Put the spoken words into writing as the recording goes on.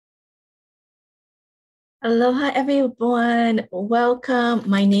Aloha, everyone. Welcome.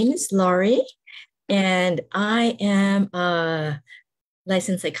 My name is Laurie, and I am a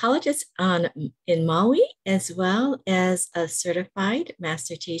licensed psychologist in Maui, as well as a certified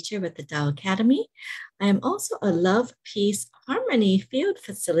master teacher with the Tao Academy. I am also a love, peace, harmony field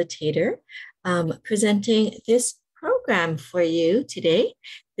facilitator, presenting this program for you today.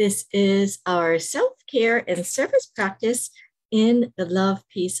 This is our self-care and service practice in the love,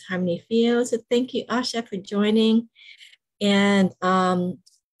 peace, harmony field. So thank you, Asha, for joining. And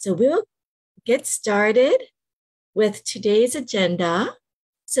so we'll get started with today's agenda.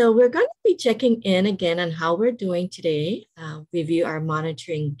 So we're going to be checking in again on how we're doing today, review our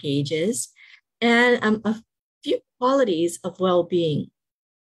monitoring gauges, and a few qualities of well-being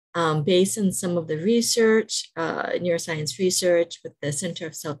based on some of the research, neuroscience research with the Center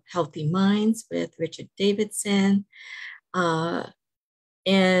of Healthy Minds with Richard Davidson. And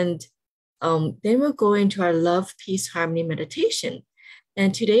then we'll go into our love, peace, harmony meditation.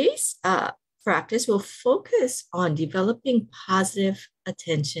 And today's practice will focus on developing positive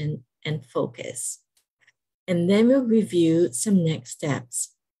attention and focus. And then we'll review some next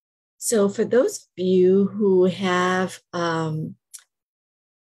steps. So for those of you who have,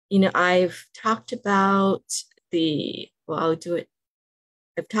 I've talked about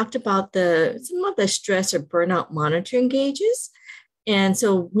I've talked about some of the stress or burnout monitoring gauges. And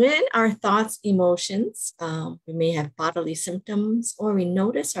so when our thoughts, emotions, we may have bodily symptoms, or we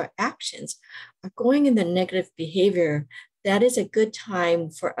notice our actions are going in the negative behavior, that is a good time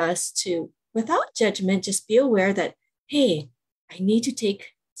for us to, without judgment, just be aware that, hey, I need to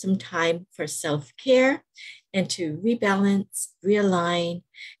take some time for self-care and to rebalance, realign,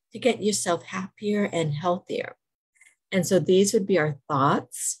 to get yourself happier and healthier. And so these would be our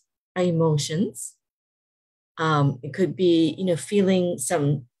thoughts, our emotions. It could be, feeling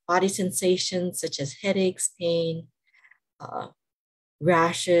some body sensations such as headaches, pain,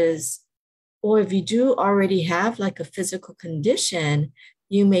 rashes, or if you do already have like a physical condition,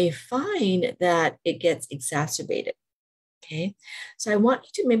 you may find that it gets exacerbated. Okay, so I want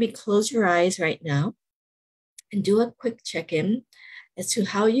you to maybe close your eyes right now and do a quick check-in as to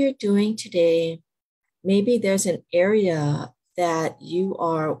how you're doing today. Maybe there's an area that you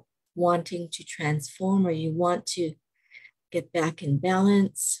are wanting to transform, or you want to get back in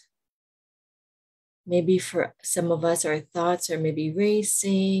balance. Maybe for some of us, our thoughts are maybe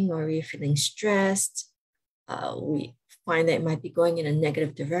racing, or we're feeling stressed. We find that it might be going in a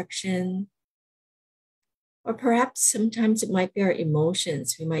negative direction. Or perhaps sometimes it might be our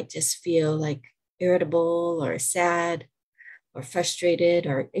emotions. We might just feel like irritable or sad or frustrated,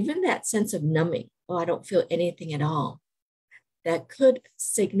 or even that sense of numbing. Oh, I don't feel anything at all. That could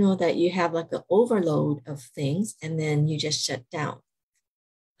signal that you have like an overload of things and then you just shut down.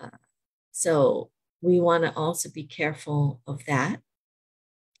 So we want to also be careful of that.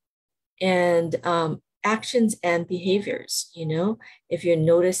 And actions and behaviors, if you're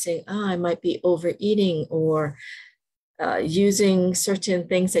noticing, I might be overeating, or using certain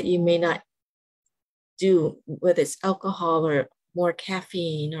things that you may not do, whether it's alcohol or more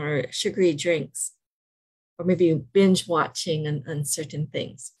caffeine or sugary drinks, or maybe binge watching on certain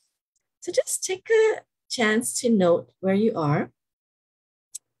things. So just take a chance to note where you are.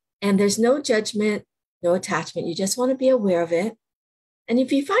 And there's no judgment, no attachment. You just want to be aware of it. And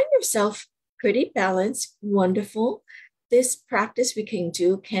if you find yourself pretty balanced, wonderful. This practice we can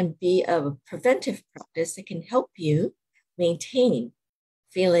do can be a preventive practice that can help you maintain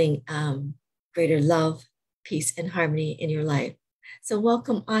feeling greater love, peace, and harmony in your life. So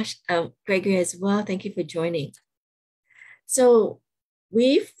welcome, Gregory, as well. Thank you for joining. So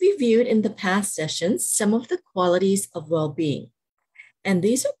we've reviewed in the past sessions some of the qualities of well-being. And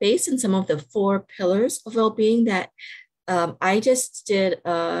these are based on some of the 4 pillars of well-being that I just did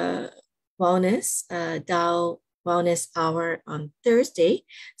a Tao Wellness Hour on Thursday.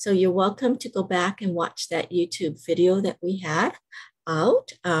 So you're welcome to go back and watch that YouTube video that we have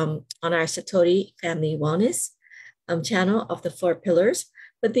out on our Satori Family Wellness channel of the 4 pillars.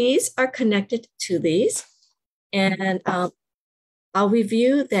 But these are connected to these. And I'll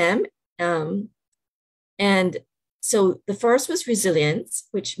review them. And so the first was resilience,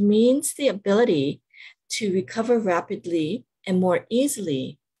 which means the ability to recover rapidly and more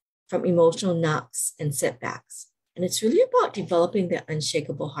easily from emotional knocks and setbacks. And it's really about developing the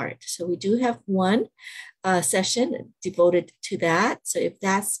unshakable heart. So we do have one session devoted to that. So if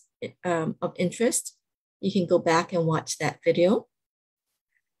that's of interest, you can go back and watch that video.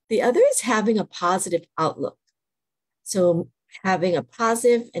 The other is having a positive outlook. So having a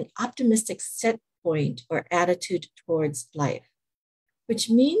positive and optimistic set point or attitude towards life, which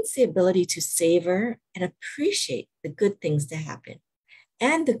means the ability to savor and appreciate the good things that happen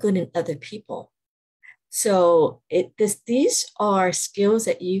and the good in other people. So these are skills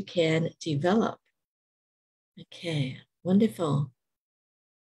that you can develop. Okay, wonderful.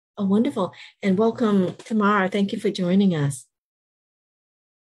 Oh, wonderful. And welcome, Tamara. Thank you for joining us.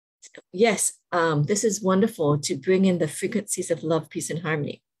 Yes, this is wonderful to bring in the frequencies of love, peace, and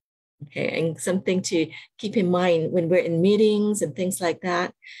harmony. Okay, and something to keep in mind when we're in meetings and things like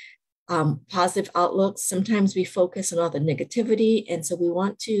that. Positive outlooks, sometimes we focus on all the negativity, and so we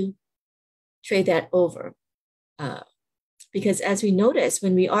want to trade that over. Because as we notice,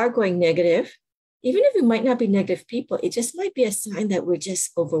 when we are going negative, even if we might not be negative people, it just might be a sign that we're just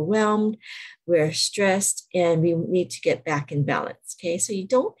overwhelmed, we're stressed, and we need to get back in balance. Okay, so you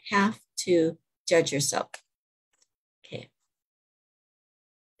don't have to judge yourself. Okay.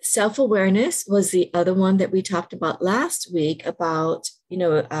 Self-awareness was the other one that we talked about last week about,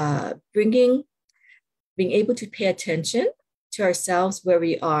 being able to pay attention to ourselves where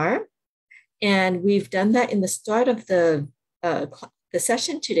we are. And we've done that in the start of the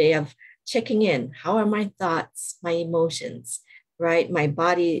session today of checking in. How are my thoughts, my emotions, right? My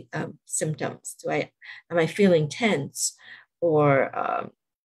body symptoms. Am I feeling tense or,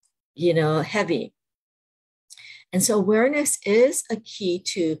 heavy? And so awareness is a key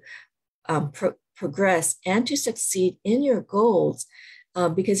to progress and to succeed in your goals.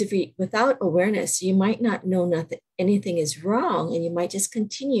 Because without awareness, you might not know anything is wrong, and you might just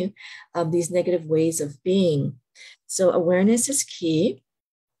continue these negative ways of being. So awareness is key.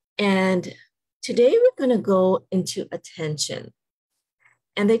 And today we're going to go into attention.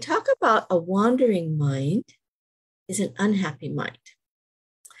 And they talk about a wandering mind is an unhappy mind.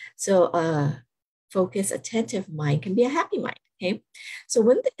 So focused, attentive mind can be a happy mind. Okay, so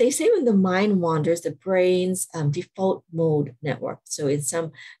when they say when the mind wanders, the brain's default mode network. So in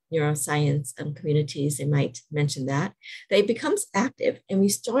some neuroscience communities, they might mention that it becomes active, and we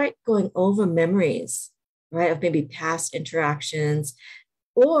start going over memories, right, of maybe past interactions,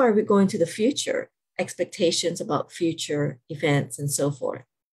 or we're going to the future, expectations about future events and so forth.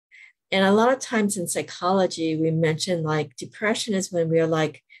 And a lot of times in psychology, we mention like depression is when we are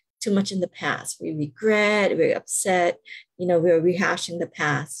like too much in the past. We regret, we're upset, we're rehashing the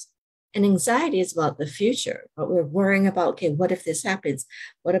past. And anxiety is about the future, but we're worrying about, okay, what if this happens?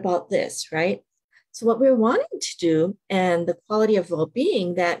 What about this, right? So what we're wanting to do, and the quality of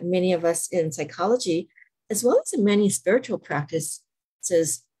well-being that many of us in psychology, as well as in many spiritual practices,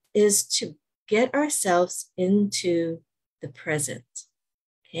 is to get ourselves into the present,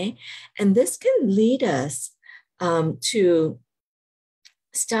 okay? And this can lead us to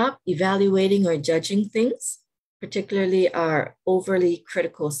stop evaluating or judging things, particularly our overly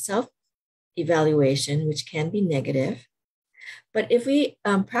critical self-evaluation, which can be negative. But if we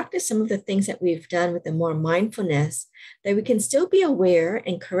practice some of the things that we've done with the more mindfulness, that we can still be aware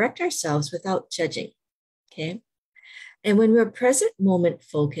and correct ourselves without judging, okay? And when we're present moment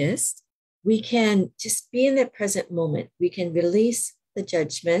focused, we can just be in the present moment. We can release the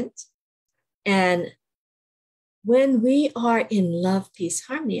judgment. And when we are in love, peace,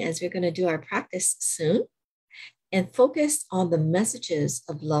 harmony, as we're going to do our practice soon, and focus on the messages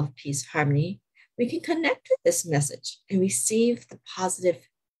of love, peace, harmony, we can connect with this message and receive the positive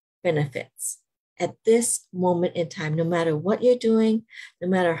benefits at this moment in time. No matter what you're doing, no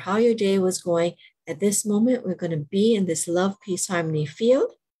matter how your day was going, at this moment, we're going to be in this love, peace, harmony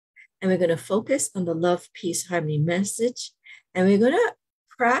field, and we're going to focus on the love, peace, harmony message, and we're going to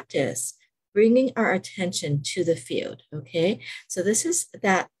practice bringing our attention to the field, okay? So this is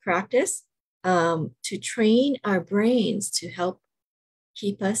that practice to train our brains to help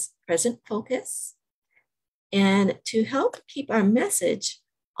keep us present focus and to help keep our message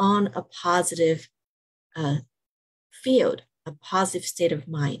on a positive field, a positive state of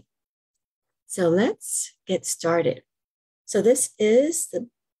mind. So let's get started. So this is the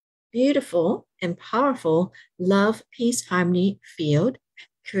beautiful and powerful love, peace, harmony field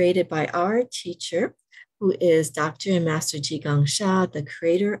created by our teacher, who is Dr. and Master Jigong Sha, the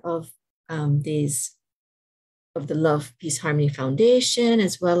creator of the Love, Peace, Harmony Foundation,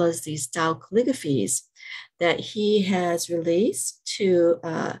 as well as these Tao Calligraphies that he has released to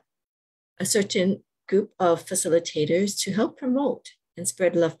a certain group of facilitators to help promote and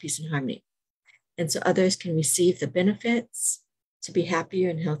spread love, peace, and harmony. And so others can receive the benefits to be happier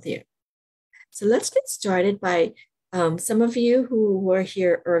and healthier. So let's get started by some of you who were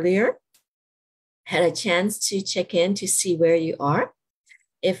here earlier had a chance to check in to see where you are.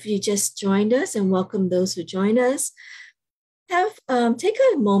 If you just joined us, and welcome those who join us, take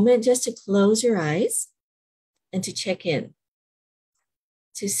a moment just to close your eyes and to check in.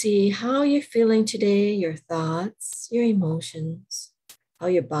 to see how you're feeling today, your thoughts, your emotions, how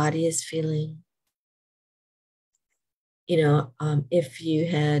your body is feeling. If you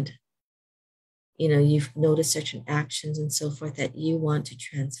had, you've noticed certain actions and so forth that you want to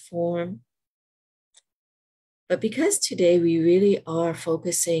transform. But because today we really are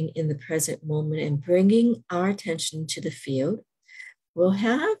focusing in the present moment and bringing our attention to the field, we'll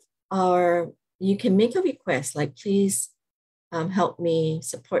have you can make a request like, please help me,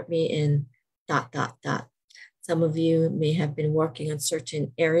 support me in ... Some of you may have been working on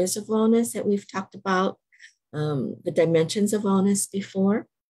certain areas of wellness that we've talked about, the dimensions of wellness before.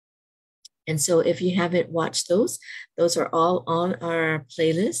 And so if you haven't watched those are all on our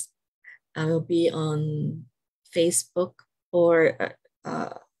playlist. Will be on Facebook or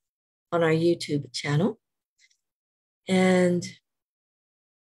on our YouTube channel. And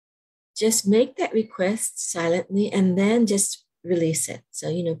just make that request silently and then just release it. So,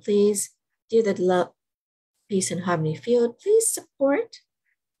 please, dear the love, peace, and harmony field, please support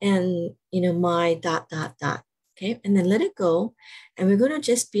and, my ... Okay, and then let it go. And we're going to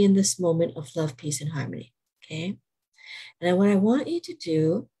just be in this moment of love, peace, and harmony. Okay. And what I want you to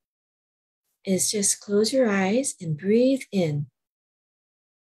do is just close your eyes and breathe in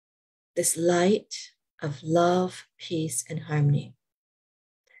this light of love, peace, and harmony.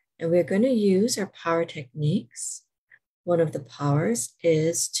 And we're going to use our power techniques. One of the powers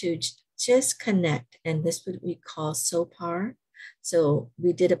is to just connect, and this is what we call soul power. So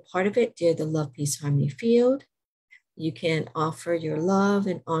we did a part of it, dear the love, peace, harmony field. You can offer your love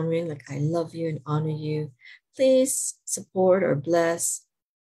and honoring, like I love you and honor you. Please support or bless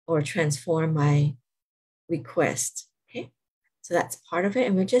or transform my request. Okay, so that's part of it.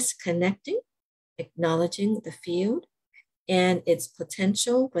 And we're just connecting, acknowledging the field and its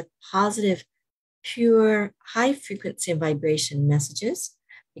potential with positive, pure, high frequency and vibration messages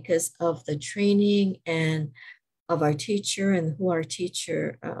because of the training and of our teacher and who our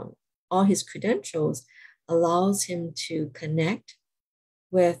teacher, all his credentials allows him to connect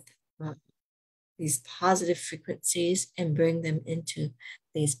with these positive frequencies and bring them into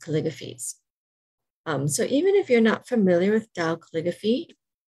these calligraphies. So even if you're not familiar with Tao Calligraphy,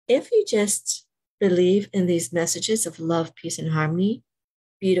 if you just believe in these messages of love, peace, and harmony,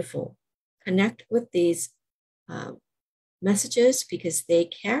 beautiful. Connect with these messages because they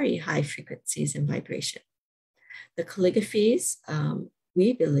carry high frequencies and vibration. The calligraphies,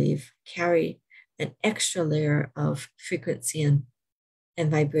 we believe, carry an extra layer of frequency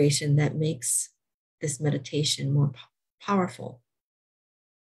and vibration that makes this meditation more powerful.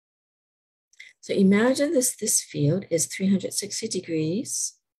 So imagine this field is 360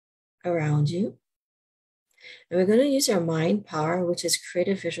 degrees around you. And we're going to use our mind power, which is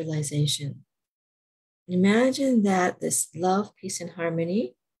creative visualization. Imagine that this love, peace, and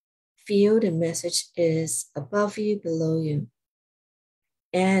harmony field and message is above you, below you.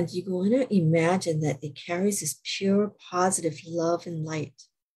 And you're going to imagine that it carries this pure, positive love and light,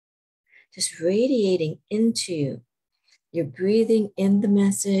 just radiating into you. You're breathing in the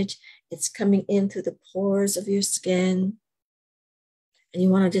message. It's coming in through the pores of your skin. And you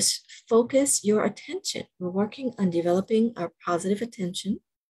want to just focus your attention. We're working on developing our positive attention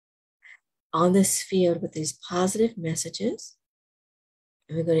on this field with these positive messages.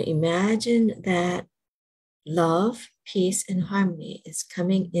 And we're going to imagine that love, peace, and harmony is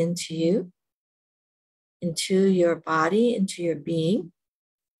coming into you, into your body, into your being,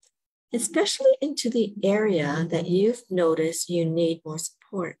 especially into the area that you've noticed you need more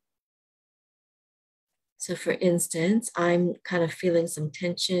support. So for instance, I'm kind of feeling some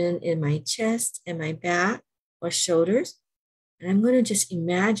tension in my chest and my back or shoulders. And I'm going to just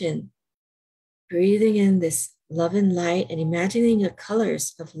imagine breathing in this love and light and imagining the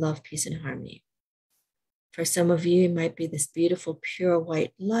colors of love, peace, and harmony. For some of you, it might be this beautiful, pure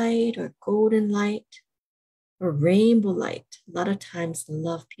white light or golden light or rainbow light. A lot of times,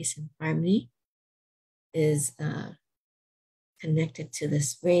 love, peace, and harmony is connected to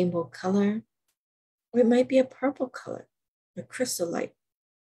this rainbow color. Or it might be a purple color, a crystal light.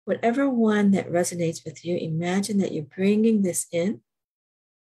 Whatever one that resonates with you, imagine that you're bringing this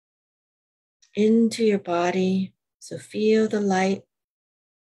into your body. So feel the light,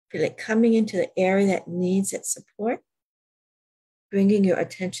 feel it coming into the area that needs its support, bringing your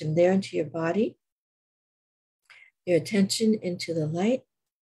attention there into your body, your attention into the light,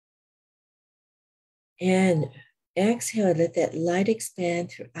 and exhale, let that light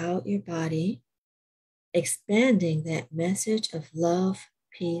expand throughout your body, expanding that message of love,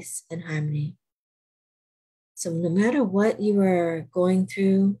 peace, and harmony. So no matter what you are going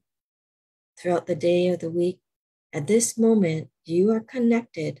through throughout the day or the week, At this moment, you are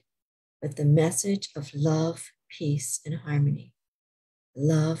connected with the message of love, peace, and harmony.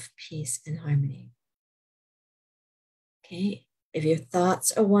 Love, peace, and harmony. Okay, if your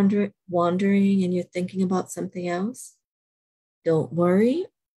thoughts are wandering and you're thinking about something else, don't worry.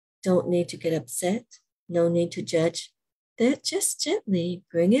 Don't need to get upset. No need to judge. That just gently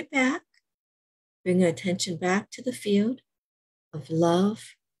bring it back. Bring your attention back to the field of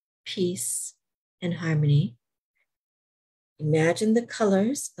love, peace, and harmony. Imagine the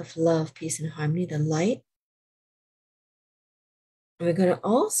colors of love, peace, and harmony, the light. And we're going to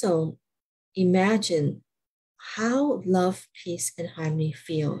also imagine how love, peace, and harmony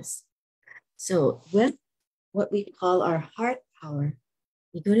feels. So with what we call our heart power,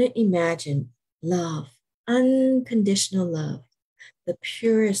 you're going to imagine love, unconditional love, the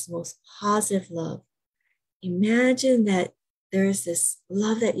purest, most positive love. Imagine that there's this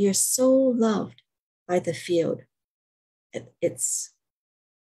love that you're so loved by the field. It's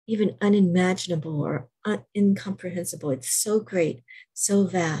even unimaginable or incomprehensible. It's so great, so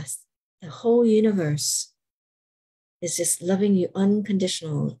vast. The whole universe is just loving you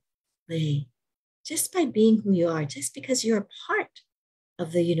unconditionally, just by being who you are, just because you're a part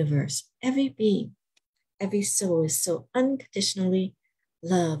of the universe. Every being, every soul is so unconditionally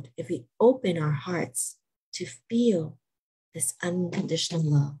loved if we open our hearts to feel this unconditional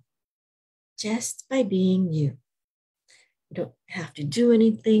love just by being you. You don't have to do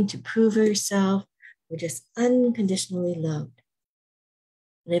anything to prove yourself. We're just unconditionally loved.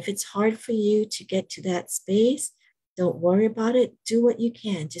 And if it's hard for you to get to that space, don't worry about it. Do what you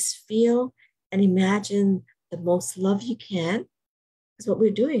can. Just feel and imagine the most love you can. Because what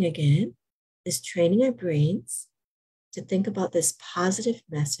we're doing again is training our brains to think about this positive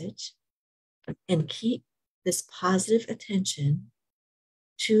message and keep this positive attention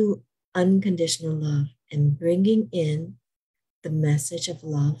to unconditional love and bringing in the message of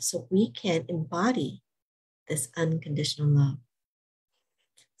love so we can embody this unconditional love.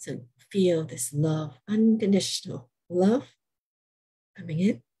 So feel this love, unconditional love coming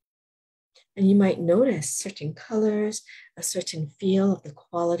in. And you might notice certain colors, a certain feel of the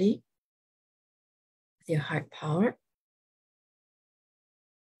quality with your heart power.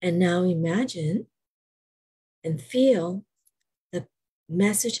 And now imagine and feel the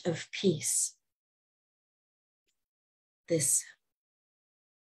message of peace. This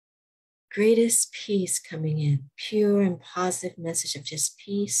greatest peace coming in, pure and positive message of just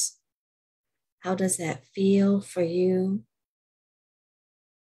peace. How does that feel for you?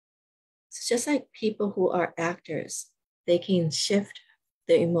 It's just like people who are actors, they can shift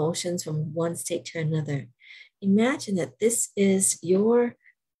their emotions from one state to another. Imagine that this is your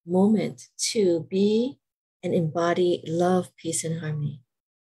moment to be and embody love, peace, and harmony.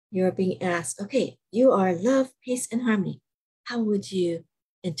 You're being asked, okay, you are love, peace, and harmony. How would you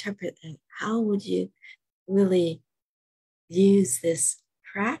interpret it? How would you really use this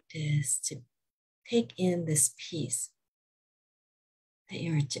practice to take in this peace?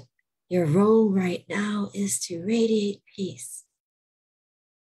 That your role right now is to radiate peace.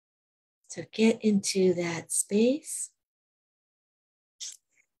 So get into that space.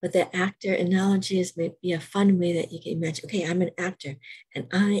 But the actor analogy is maybe a fun way that you can imagine, okay, I'm an actor and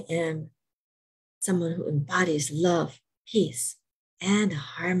I am someone who embodies love, peace, and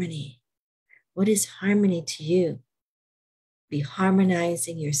harmony. What is harmony to you? Be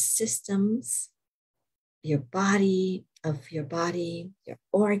harmonizing your systems, your your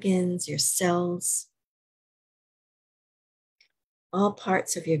organs, your cells. All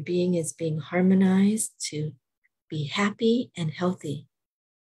parts of your being is being harmonized to be happy and healthy.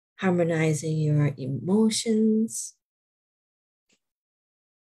 Harmonizing your emotions,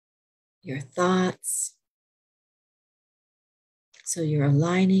 your thoughts. So you're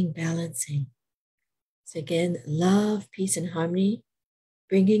aligning, balancing. So again, love, peace, and harmony,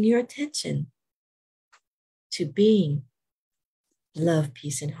 bringing your attention to being love,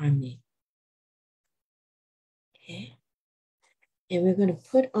 peace, and harmony. Okay. And we're going to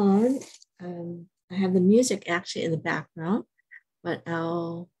put on, I have the music actually in the background, but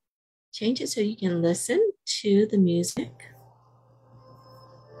I'll change it so you can listen to the music.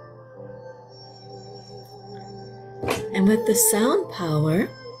 And with the sound power,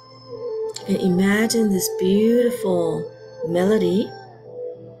 you can imagine this beautiful melody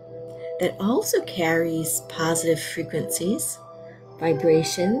that also carries positive frequencies,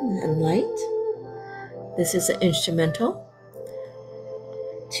 vibration, and light. This is an instrumental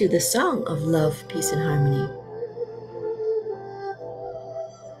to the song of love, peace, and harmony.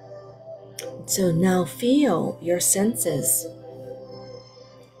 So now feel your senses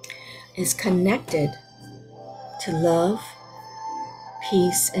is connected to love,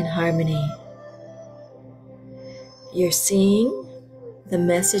 peace, and harmony. You're seeing the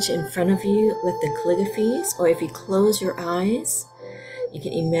message in front of you with the calligraphies, or if you close your eyes, you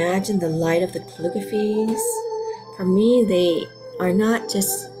can imagine the light of the calligraphies. For me, they are not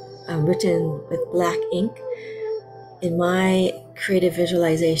just written with black ink. In my creative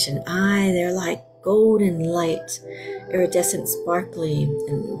visualization, they're like golden light, iridescent, sparkly,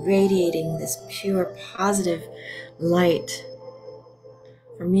 and radiating this pure, positive light.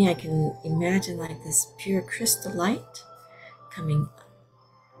 For me, I can imagine like this pure crystal light coming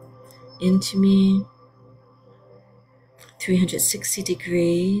into me, 360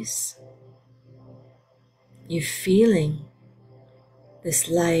 degrees. You're feeling this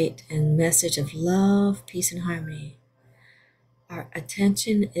light and message of love, peace, and harmony. Our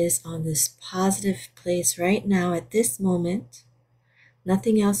attention is on this positive place right now at this moment.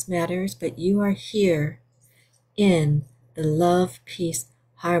 Nothing else matters, but you are here in the love, peace,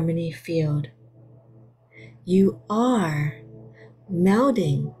 harmony field. You are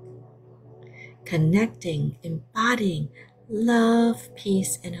melding, connecting, embodying love,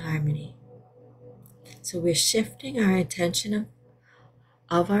 peace, and harmony. So we're shifting our attention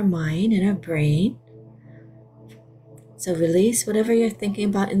of our mind and our brain. So release whatever you're thinking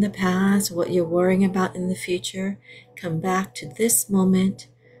about in the past, what you're worrying about in the future. Come back to this moment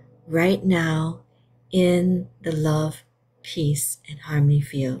right now in the love, peace, and harmony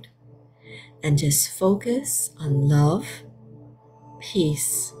field. And just focus on love,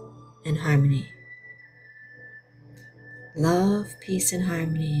 peace, and harmony. Love, peace, and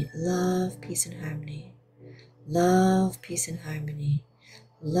harmony. Love, peace, and harmony. Love, peace, and harmony.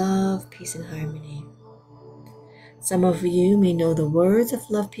 Love, peace, and harmony. Some of you may know the words of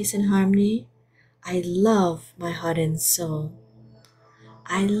love, peace, and harmony. I love my heart and soul.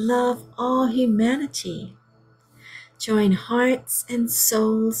 I love all humanity. Join hearts and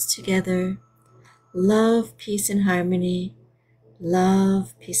souls together. Love, peace, and harmony.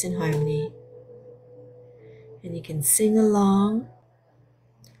 Love, peace, and harmony. And you can sing along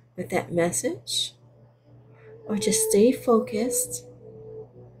with that message, or just stay focused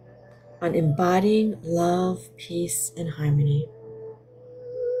on embodying love, peace, and harmony.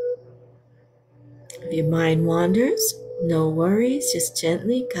 If your mind wanders, no worries, just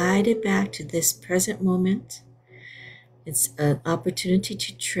gently guide it back to this present moment. It's an opportunity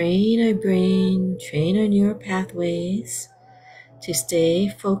to train our brain, train our neural pathways to stay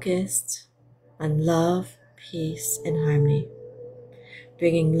focused on love, peace, and harmony.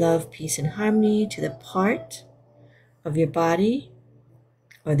 Bringing love, peace, and harmony to the part of your body,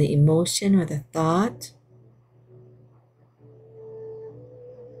 or the emotion, or the thought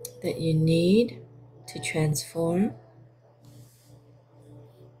that you need to transform.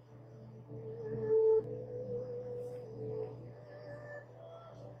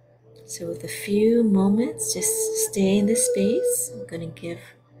 So with a few moments, just stay in this space. I'm going to give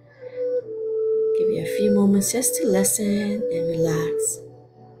you a few moments just to listen and relax.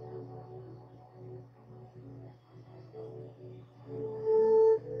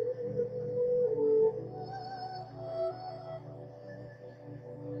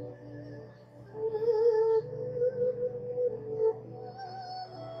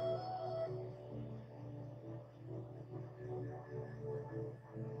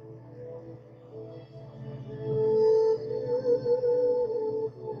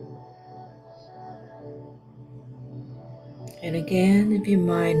 And again, if your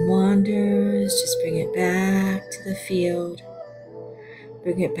mind wanders, just bring it back to the field.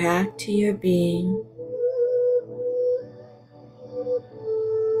 Bring it back to your being.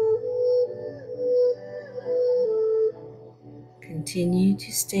 Continue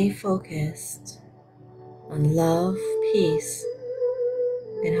to stay focused on love, peace,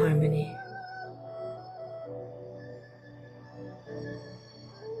 and harmony.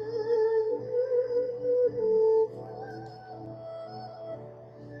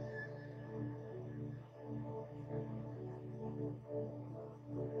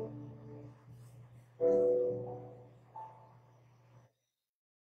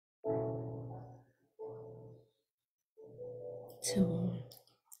 So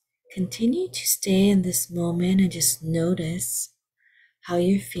continue to stay in this moment and just notice how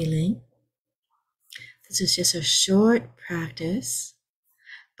you're feeling. This is just a short practice,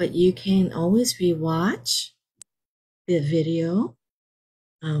 but you can always rewatch the video.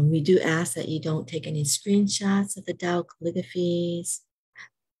 We do ask that you don't take any screenshots of the Tao Calligraphies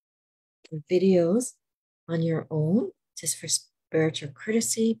or videos on your own, just for spiritual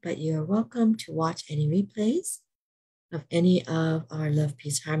courtesy, but you're welcome to watch any replays of any of our Love,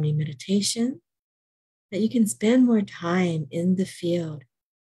 Peace, Harmony meditation. that you can spend more time in the field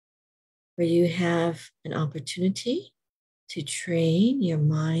where you have an opportunity to train your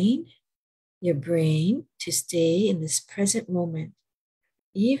mind, your brain to stay in this present moment,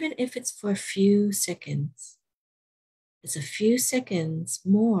 even if it's for a few seconds. It's a few seconds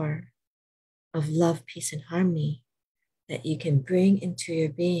more of love, peace, and harmony that you can bring into your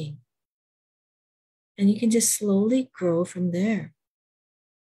being. And you can just slowly grow from there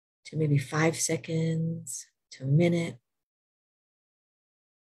to maybe 5 seconds, to a minute.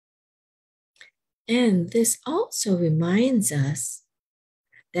 And this also reminds us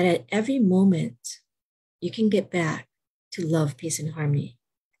that at every moment, you can get back to love, peace, and harmony.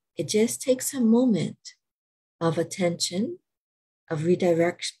 It just takes a moment of attention, of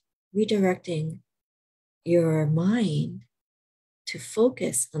redirecting your mind to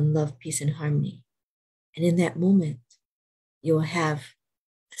focus on love, peace, and harmony. And in that moment, you'll have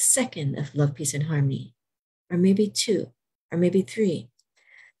a second of love, peace, and harmony, or maybe 2, or maybe 3.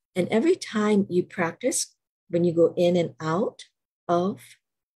 And every time you practice, when you go in and out of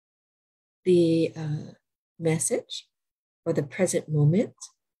the message or the present moment,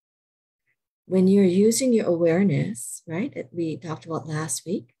 when you're using your awareness, right, that we talked about last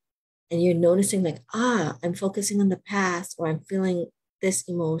week, and you're noticing like, I'm focusing on the past, or I'm feeling this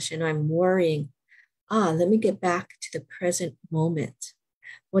emotion, or I'm worrying, let me get back to the present moment.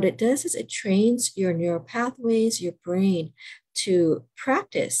 What it does is it trains your neural pathways, your brain, to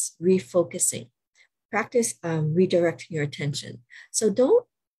practice refocusing, practice redirecting your attention. So don't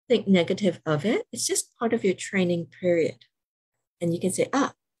think negative of it. It's just part of your training period. And you can say,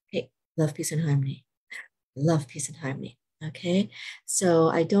 okay, love, peace, and harmony. Love, peace, and harmony. Okay. So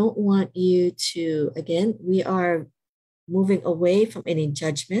I don't want you to, again, we are moving away from any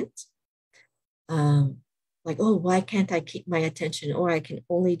judgment. Like, why can't I keep my attention? Or I can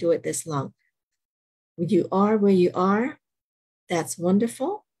only do it this long. You are where you are. That's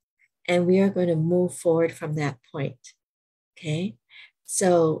wonderful. And we are going to move forward from that point. Okay.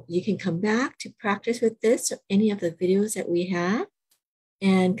 So you can come back to practice with this or any of the videos that we have,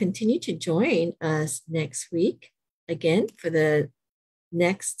 and continue to join us next week again for the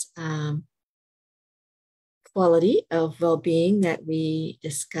next quality of well-being that we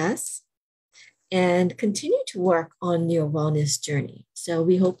discuss, and continue to work on your wellness journey. So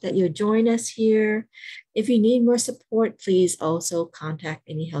we hope that you'll join us here. If you need more support, please also contact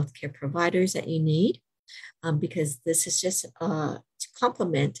any healthcare providers that you need, because this is just to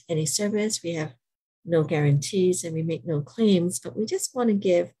complement any service. We have no guarantees and we make no claims, but we just want to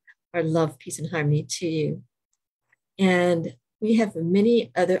give our love, peace, and harmony to you. And we have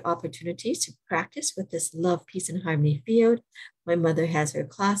many other opportunities to practice with this love, peace, and harmony field. My mother has her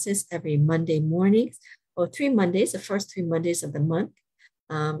classes every Monday mornings, or 3 Mondays, the first 3 Mondays of the month.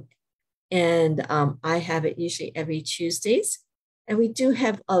 I have it usually every Tuesdays. And we do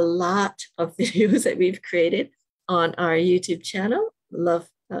have a lot of videos that we've created on our YouTube channel,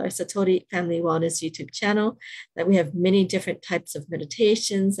 Satori Family Wellness YouTube channel, that we have many different types of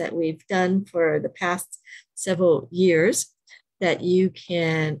meditations that we've done for the past several years that you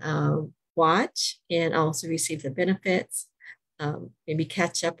can watch and also receive the benefits, maybe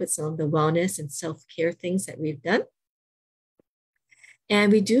catch up with some of the wellness and self-care things that we've done.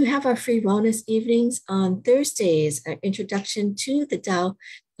 And we do have our free wellness evenings on Thursdays, an introduction to the Tao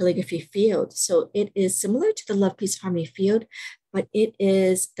Calligraphy field. So it is similar to the Love, Peace, Harmony field, but it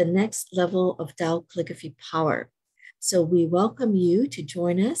is the next level of Tao Calligraphy power. So we welcome you to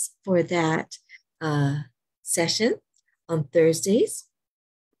join us for that session on Thursdays.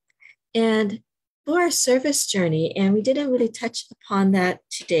 And for our service journey, and we didn't really touch upon that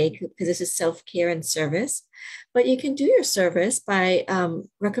today because this is self-care and service, but you can do your service by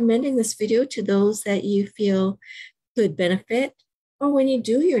recommending this video to those that you feel could benefit, or when you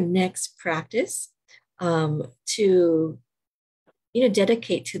do your next practice, to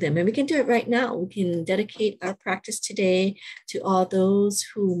dedicate to them. And we can do it right now. We can dedicate our practice today to all those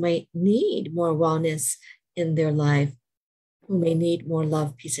who might need more wellness in their life, who may need more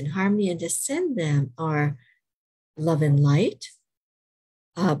love, peace, and harmony, and just send them our love and light.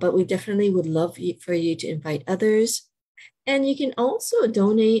 But we definitely would love for you to invite others. And you can also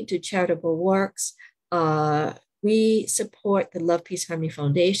donate to charitable works. We support the Love, Peace, Harmony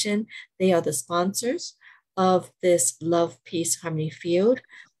Foundation. They are the sponsors of this Love, Peace, Harmony field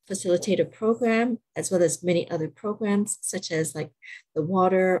facilitator program, as well as many other programs, such as like the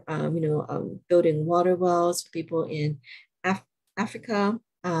water, building water wells for people in Africa,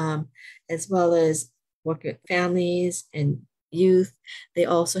 as well as work with families and youth. They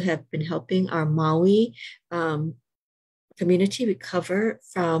also have been helping our Maui community recover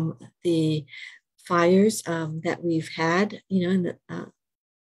from the fires that we've had, in the,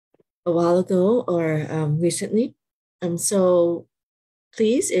 a while ago or recently. So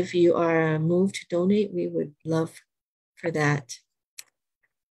please, if you are moved to donate, we would love for that.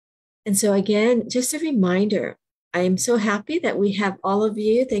 And so again, just a reminder, I am so happy that we have all of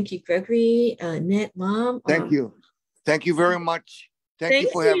you. Thank you, Gregory, Annette, Mom. Thank you. Thank you very much. Thank you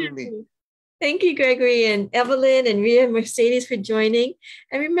for having me. Thank you, Gregory and Evelyn and Ria and Mercedes for joining.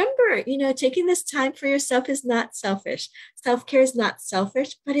 And remember, taking this time for yourself is not selfish. Self-care is not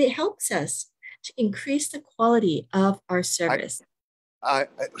selfish, but it helps us to increase the quality of our service.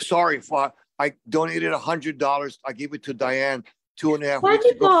 Sorry, I donated $100. I gave it to Diane 2.5 weeks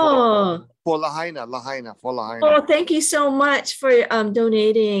ago for Lahaina. Oh, thank you so much for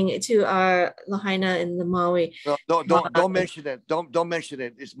donating to our Lahaina in the Maui. No, don't mention it. Don't mention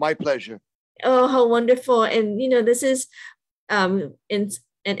it. It's my pleasure. Oh, how wonderful. And, this is an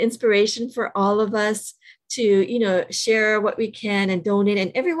inspiration for all of us to, share what we can and donate.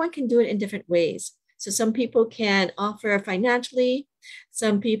 And everyone can do it in different ways. So some people can offer financially.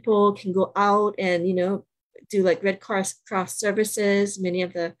 Some people can go out and, do like Red Cross services, many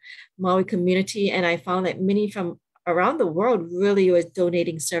of the Maui community. And I found that many from around the world really was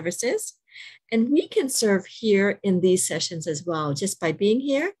donating services. And we can serve here in these sessions as well, just by being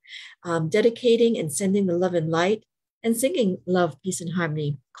here, dedicating and sending the love and light and singing love, peace, and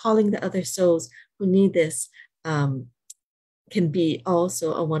harmony, calling the other souls who need this can be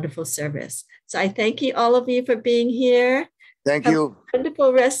also a wonderful service. So I thank you, all of you, for being here. Thank you. Have a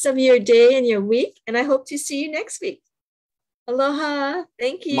wonderful rest of your day and your week. And I hope to see you next week. Aloha.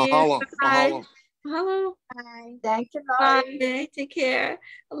 Thank you. Mahalo. Bye. Mahalo. Bye. Thank you, Lori. Bye. Take care.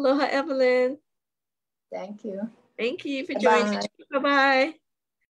 Aloha, Evelyn. Thank you. Thank you for joining. Bye-bye.